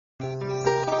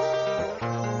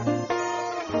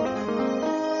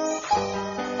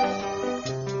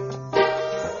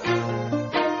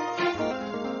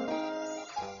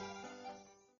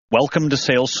Welcome to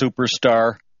Sales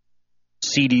Superstar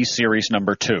CD Series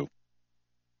number 2.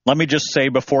 Let me just say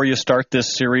before you start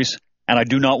this series, and I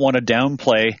do not want to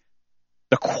downplay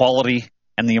the quality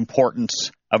and the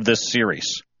importance of this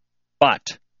series,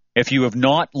 but if you have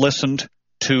not listened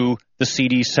to the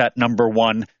CD set number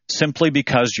 1 simply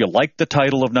because you like the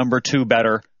title of number 2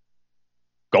 better,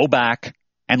 go back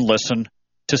and listen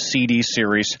to CD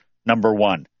series number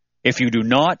 1. If you do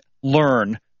not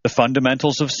learn the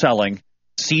fundamentals of selling,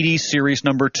 CD series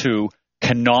number 2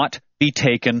 cannot be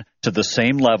taken to the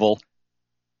same level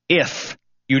if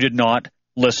you did not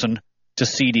listen to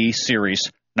CD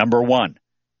series number 1.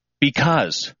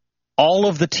 Because all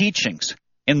of the teachings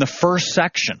in the first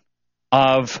section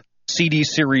of CD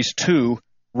series 2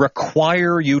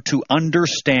 require you to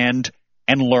understand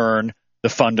and learn the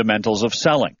fundamentals of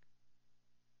selling.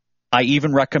 I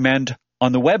even recommend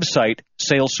on the website,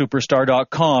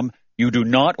 salessuperstar.com, you do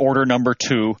not order number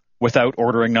 2 without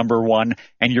ordering number 1,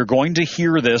 and you're going to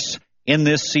hear this in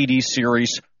this CD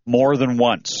series more than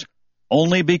once,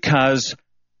 only because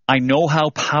I know how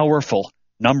powerful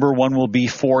number 1 will be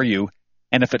for you,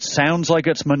 and if it sounds like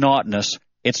it's monotonous,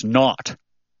 it's not.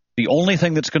 The only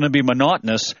thing that's going to be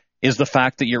monotonous is the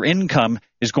fact that your income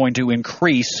is going to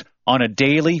increase on a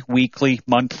daily, weekly,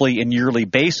 monthly, and yearly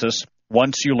basis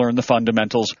once you learn the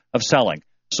fundamentals of selling.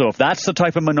 So if that's the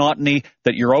type of monotony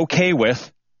that you're okay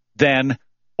with, then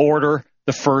order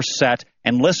the first set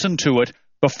and listen to it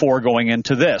before going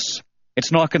into this.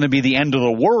 It's not going to be the end of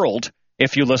the world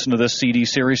if you listen to this CD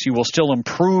series. You will still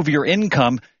improve your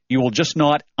income. You will just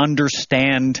not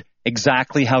understand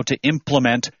exactly how to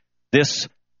implement this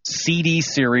CD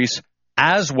series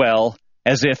as well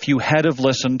as if you had have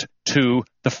listened to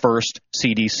the first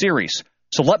CD series.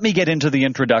 So let me get into the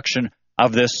introduction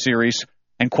of this series.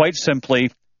 And quite simply,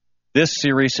 this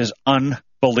series is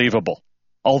unbelievable.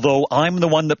 Although I'm the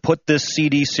one that put this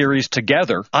CD series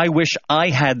together, I wish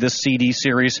I had this CD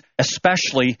series,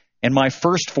 especially in my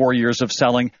first 4 years of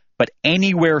selling, but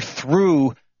anywhere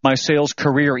through my sales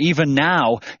career, even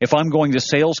now, if I'm going to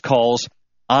sales calls,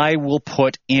 I will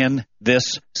put in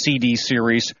this CD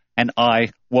series and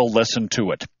I will listen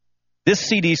to it. This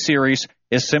CD series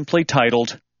is simply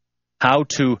titled How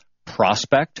to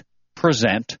Prospect,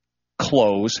 Present,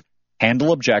 Close,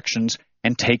 Handle Objections,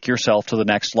 and Take Yourself to the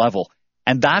Next Level.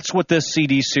 And that's what this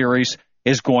CD series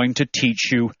is going to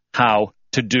teach you how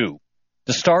to do.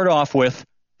 To start off with,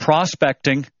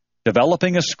 prospecting,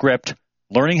 developing a script,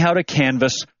 learning how to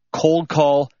canvas, cold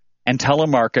call, and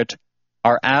telemarket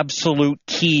are absolute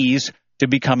keys to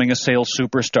becoming a sales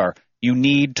superstar. You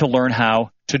need to learn how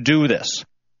to do this.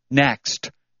 Next,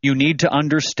 you need to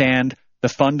understand the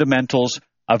fundamentals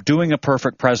of doing a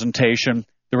perfect presentation.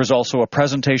 There is also a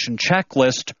presentation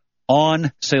checklist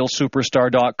on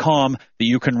salessuperstar.com that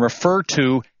you can refer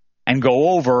to and go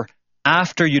over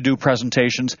after you do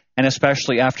presentations, and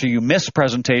especially after you miss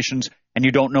presentations and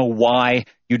you don't know why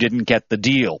you didn't get the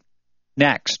deal.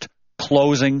 Next,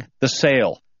 closing the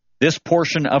sale. This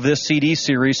portion of this CD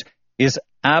series is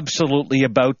absolutely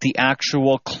about the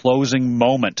actual closing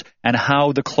moment and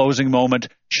how the closing moment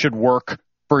should work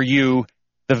for you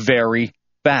the very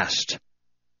best.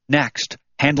 Next,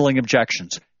 handling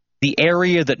objections. The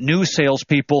area that new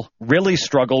salespeople really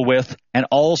struggle with and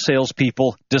all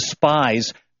salespeople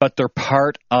despise, but they're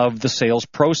part of the sales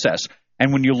process.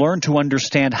 And when you learn to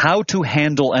understand how to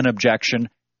handle an objection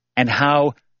and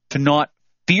how to not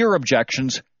fear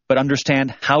objections, but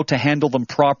understand how to handle them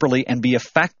properly and be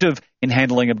effective in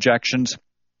handling objections,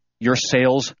 your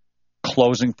sales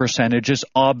closing percentage is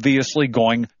obviously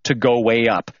going to go way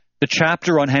up. The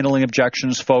chapter on handling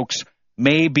objections, folks,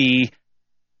 may be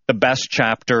the best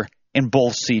chapter in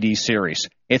both CD series.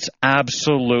 It's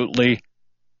absolutely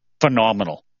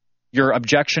phenomenal. Your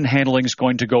objection handling is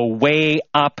going to go way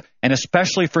up, and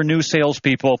especially for new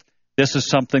salespeople, this is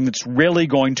something that's really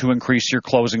going to increase your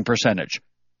closing percentage.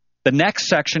 The next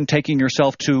section, taking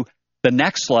yourself to the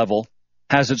next level,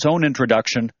 has its own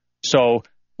introduction, so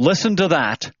listen to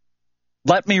that.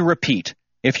 Let me repeat,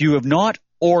 if you have not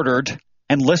ordered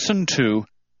and listened to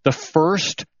the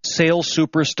first Sales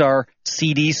Superstar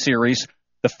CD series,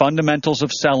 the fundamentals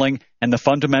of selling and the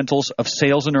fundamentals of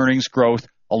sales and earnings growth,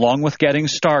 along with getting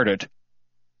started,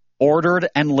 ordered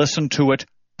and listened to it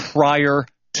prior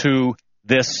to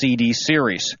this CD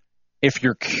series. If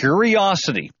your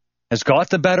curiosity has got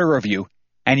the better of you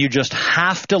and you just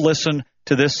have to listen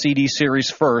to this CD series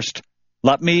first,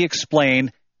 let me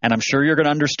explain, and I'm sure you're going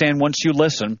to understand once you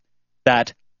listen,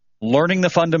 that learning the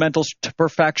fundamentals to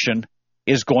perfection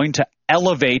is going to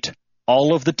elevate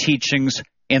all of the teachings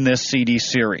in this CD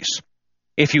series.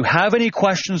 If you have any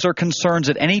questions or concerns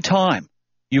at any time,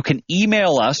 you can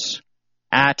email us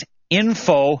at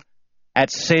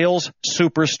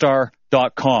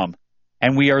info@salessuperstar.com,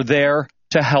 and we are there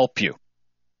to help you.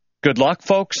 Good luck,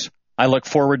 folks. I look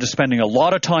forward to spending a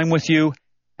lot of time with you,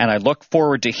 and I look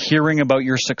forward to hearing about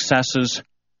your successes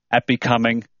at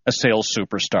becoming a sales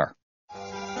superstar.